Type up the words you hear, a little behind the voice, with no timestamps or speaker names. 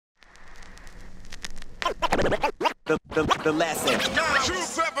The lesson.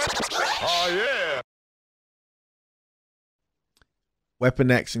 Oh, yeah.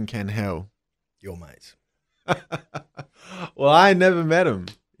 Weapon X and Ken Hill. Your mates. Well, I never met him,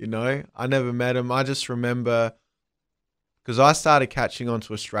 you know. I never met him. I just remember, because I started catching on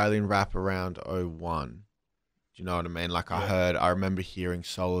to Australian rap around '01. Do you know what I mean? Like I remember hearing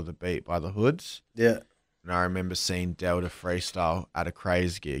Soul of the Beat by the Hoods. Yeah. And I remember seeing Delta freestyle at a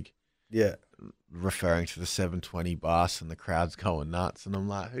Craze gig. Yeah. Referring to the 720 bass and the crowd's going nuts. And I'm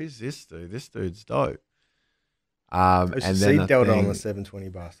like, who's this dude? This dude's dope. I used to see Delta on the 720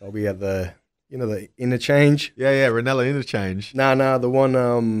 bus. I'll be at the, the interchange. Yeah, Ranella Interchange. No, the one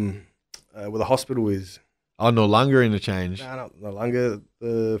where the hospital is. Oh, Noarlunga Interchange. No longer.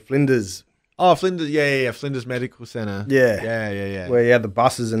 The Flinders. Oh, Flinders. Yeah. Flinders Medical Center. Yeah. Where you had the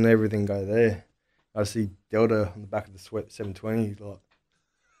buses and everything go there. I see Delta on the back of the 720, like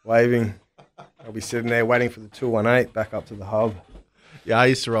waving. I'll be sitting there waiting for the 218 back up to the hub. Yeah, I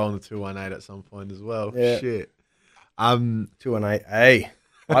used to roll on the 218 at some point as well. Yeah. Shit. 218. Hey,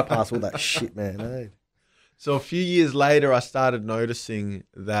 I passed all that shit, man. Hey. So a few years later, I started noticing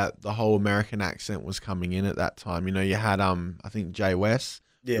that the whole American accent was coming in at that time. You know, you had I think Jay West.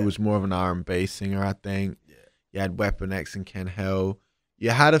 Yeah. Who was more of an R&B singer, I think. Yeah. You had Weapon X and Ken Hill. You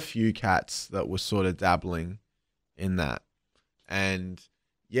had a few cats that were sort of dabbling in that. And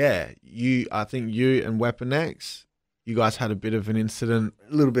yeah, I think you and Weapon X, you guys had a bit of an incident.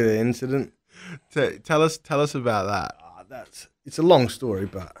 A little bit of incident. Tell us about that. It's a long story,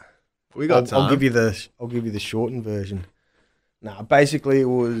 but we got time. I'll give you the shortened version. Nah, basically it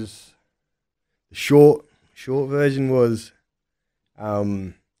was the short version was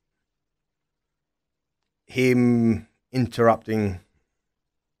him interrupting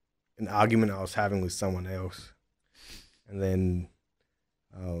an argument I was having with someone else, and then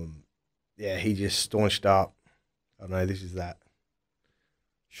he just staunched up. I don't know, this is that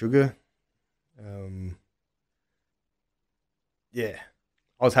sugar.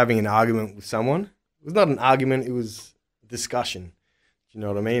 I was having an argument with someone. It was not an argument, it was a discussion. Do you know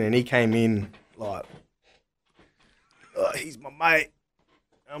what I mean? And he came in like, oh, he's my mate.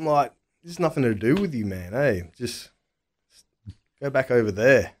 I'm like, there's nothing to do with you, man. Hey, just go back over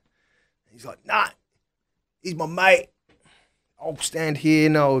there. He's like, nah, he's my mate. I'll stand here.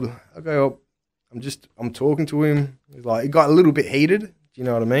 No, I'll go up. I'm talking to him. He's like, it got a little bit heated. Do you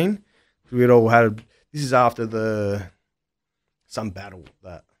know what I mean? We had all had, this is after some battle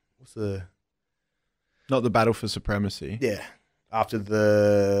not the Battle for Supremacy. Yeah. After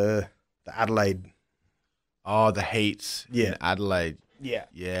the Adelaide. Oh, the heats in Adelaide. Yeah.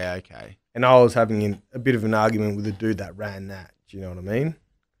 Yeah, okay. And I was having a bit of an argument with the dude that ran that. Do you know what I mean?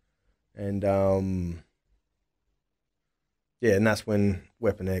 And and that's when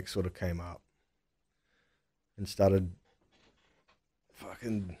Weapon X sort of came up and started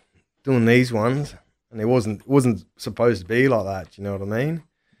fucking doing these ones. And it wasn't supposed to be like that, do you know what I mean?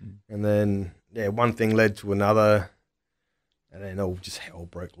 And then one thing led to another, and then all just hell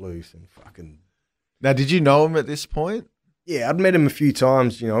broke loose and fucking. Now, did you know him at this point? Yeah, I'd met him a few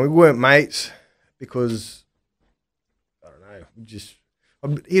times. You know, we weren't mates because I don't know.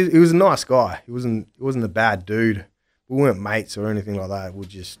 He was a nice guy. He wasn't a bad dude. We weren't mates or anything like that. We were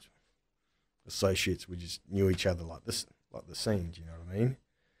just associates. We just knew each other like the scene. Do you know what I mean?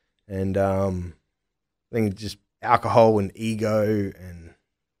 And I think just alcohol and ego and.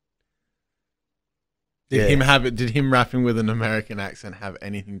 Did him rapping with an American accent have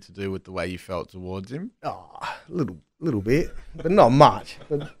anything to do with the way you felt towards him? Oh, a little bit, but not much.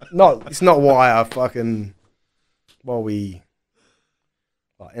 But it's not why we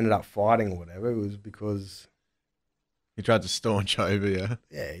ended up fighting or whatever. It was because he tried to staunch over you.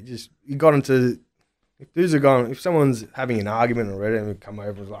 Yeah, he got into. If someone's having an argument already and come over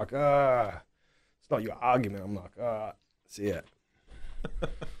and was like, it's not your argument. I'm like, see ya.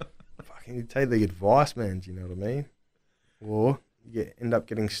 Fucking, you take the advice, man. Do you know what I mean? Or you end up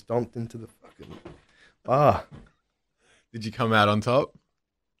getting stomped into the fucking bar. Did you come out on top?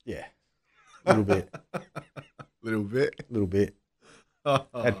 Yeah, a little bit. Little bit.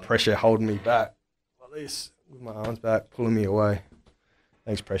 Had pressure holding me back like this with my arms back, pulling me away.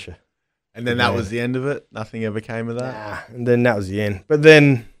 Thanks, pressure. And then that was the end of it? Nothing ever came of that? Nah, and then that was the end. But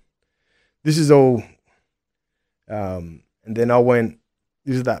then this is all, and then I went,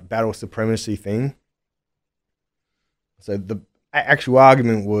 this is that Battle Supremacy thing. So the actual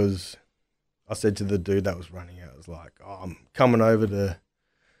argument was, I said to the dude that was running it, I was like, I'm coming over to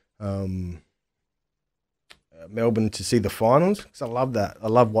Melbourne to see the finals because I love that. I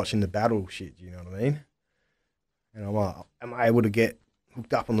love watching the battle shit, you know what I mean? And I'm like, am I able to get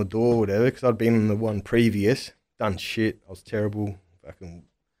hooked up on the door or whatever, because I'd been in the one previous, done shit. I was terrible. Fucking,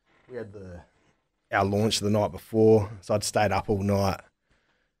 we had our launch the night before, so I'd stayed up all night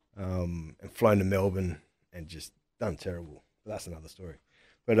and flown to Melbourne and just done terrible. But that's another story.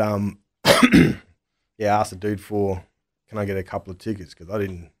 But yeah, I asked the dude for, can I get a couple of tickets? Because I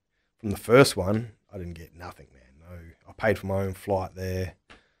didn't, from the first one, I didn't get nothing, man. No, I paid for my own flight there.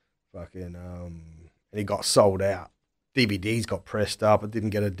 Fucking, and it got sold out. DVDs got pressed up. I didn't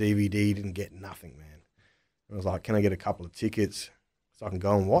get a DVD, didn't get nothing, man. And I was like, can I get a couple of tickets so I can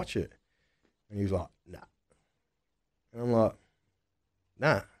go and watch it? And he was like, nah. And I'm like,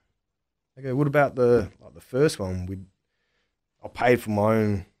 nah. Okay, what about the first one? I paid for my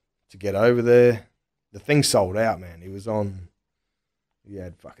own to get over there. The thing sold out, man. It was on, we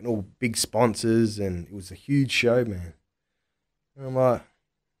had fucking all big sponsors and it was a huge show, man. And I'm like,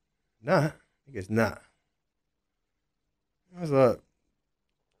 nah. He goes, nah. I was like,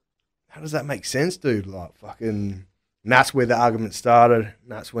 how does that make sense, dude? Like, fucking, and that's where the argument started.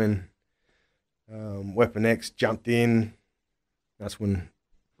 And that's when Weapon X jumped in. That's when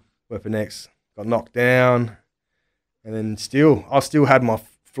Weapon X got knocked down. And then I still had my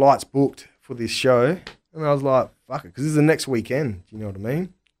flights booked for this show. And I was like, fuck it, because this is the next weekend. Do you know what I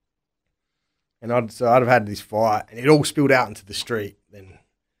mean? And I'd have had this fight, and it all spilled out into the street. Then,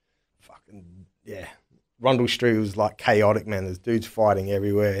 fucking, yeah. Rundle Street was like chaotic, man. There's dudes fighting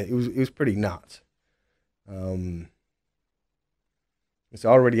everywhere. It was pretty nuts. So I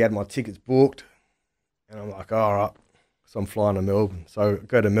already had my tickets booked, and I'm like, all right. So I'm flying to Melbourne. So I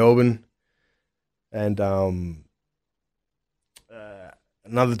go to Melbourne, and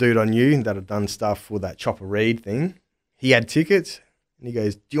another dude I knew that had done stuff for that Chopper Reed thing, he had tickets, and he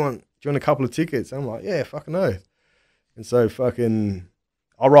goes, do you want a couple of tickets? And I'm like, yeah, fucking oath. And so fucking,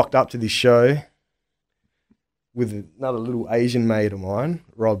 I rocked up to this show with another little Asian mate of mine,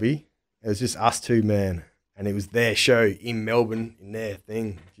 Robbie. It was just us two, man. And it was their show in Melbourne, in their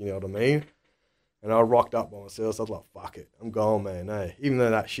thing. Do you know what I mean? And I rocked up by myself. So I was like, fuck it. I'm going, man. Hey. Even though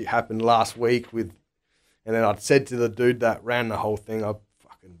that shit happened last week with... And then I'd said to the dude that ran the whole thing, I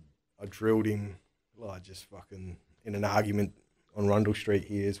drilled him, like, just fucking in an argument on Rundle Street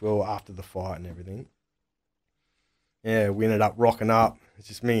here as well after the fight and everything. Yeah, we ended up rocking up. It's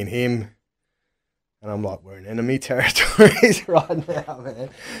just me and him. And I'm like, we're in enemy territories right now, man.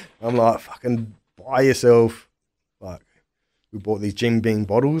 I'm like, fucking buy yourself. Like, we bought these Jim Beam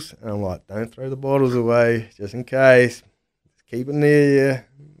bottles. And I'm like, don't throw the bottles away, just in case. Just keep it near you.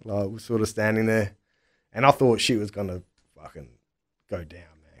 Like, we're sort of standing there. And I thought shit was going to fucking go down,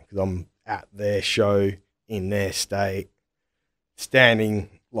 man. Because I'm at their show, in their state,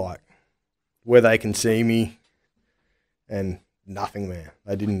 standing, like, where they can see me. And nothing, man.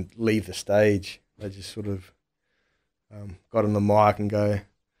 They didn't leave the stage. They just sort of got on the mic and go,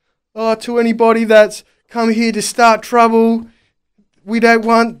 oh, to anybody that's come here to start trouble, we don't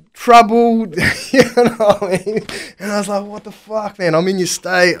want trouble. You know what I mean? And I was like, what the fuck, man? I'm in your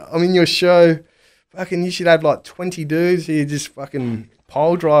state. I'm in your show. Fucking, you should have like 20 dudes here just fucking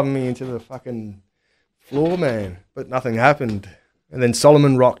pole driving me into the fucking floor, man. But nothing happened. And then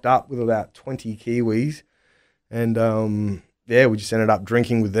Solomon rocked up with about 20 Kiwis. And, yeah, we just ended up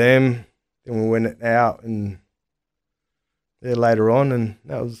drinking with them. Then we went out and there later on, and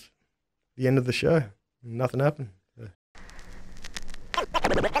that was the end of the show. Nothing happened. So.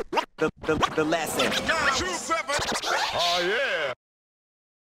 The lesson. 2-7. Oh, yeah.